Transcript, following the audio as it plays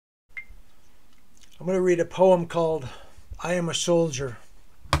I'm going to read a poem called I Am a Soldier.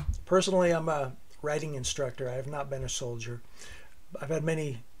 Personally, I'm a writing instructor. I have not been a soldier. I've had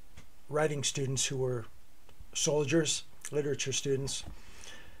many writing students who were soldiers, literature students.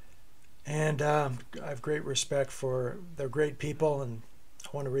 And I have great respect for they're great people, and I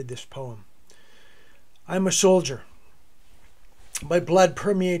want to read this poem. I'm a soldier. My blood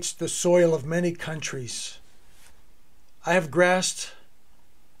permeates the soil of many countries. I have grasped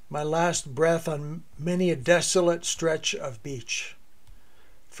my last breath on many a desolate stretch of beach.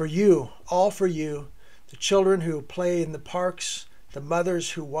 For you, all for you, the children who play in the parks, the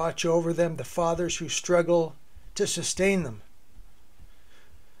mothers who watch over them, the fathers who struggle to sustain them.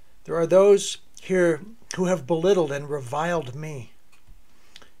 There are those here who have belittled and reviled me,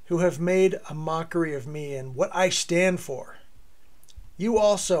 who have made a mockery of me and what I stand for. You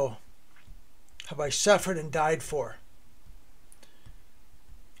also have I suffered and died for.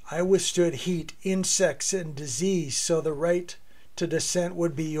 I withstood heat, insects, and disease, so the right to dissent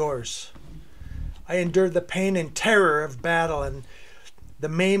would be yours. I endured the pain and terror of battle and the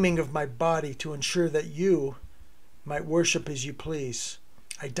maiming of my body to ensure that you might worship as you please.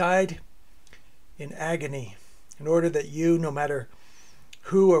 I died in agony in order that you, no matter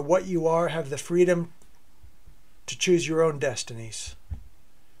who or what you are, have the freedom to choose your own destinies.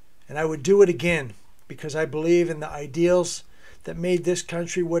 And I would do it again because I believe in the ideals that made this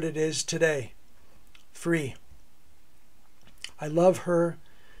country what it is today, free. I love her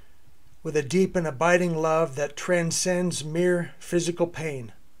with a deep and abiding love that transcends mere physical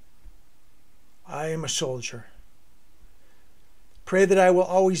pain. I am a soldier. Pray that I will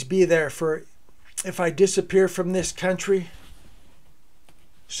always be there, for if I disappear from this country,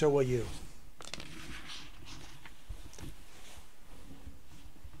 so will you.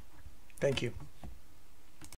 Thank you.